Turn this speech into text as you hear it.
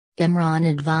Imran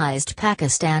advised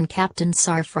Pakistan captain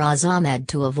Sarfraz Ahmed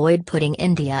to avoid putting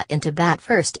India into bat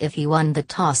first if he won the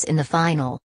toss in the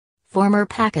final. Former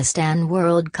Pakistan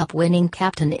World Cup winning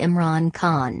captain Imran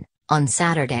Khan, on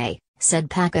Saturday,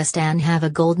 said Pakistan have a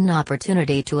golden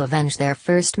opportunity to avenge their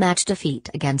first match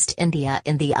defeat against India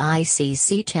in the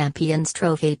ICC Champions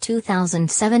Trophy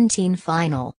 2017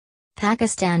 final.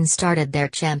 Pakistan started their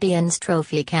Champions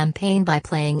Trophy campaign by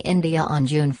playing India on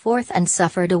June 4 and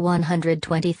suffered a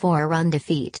 124-run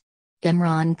defeat.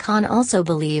 Imran Khan also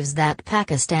believes that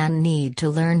Pakistan need to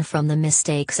learn from the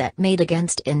mistakes it made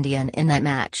against India in that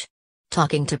match.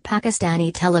 Talking to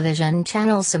Pakistani television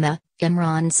channel Sama,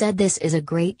 Imran said this is a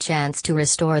great chance to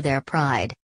restore their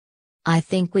pride. I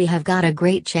think we have got a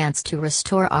great chance to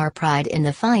restore our pride in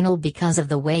the final because of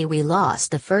the way we lost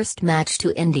the first match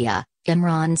to India,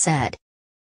 Imran said.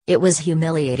 It was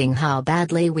humiliating how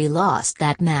badly we lost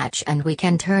that match and we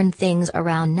can turn things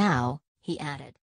around now, he added.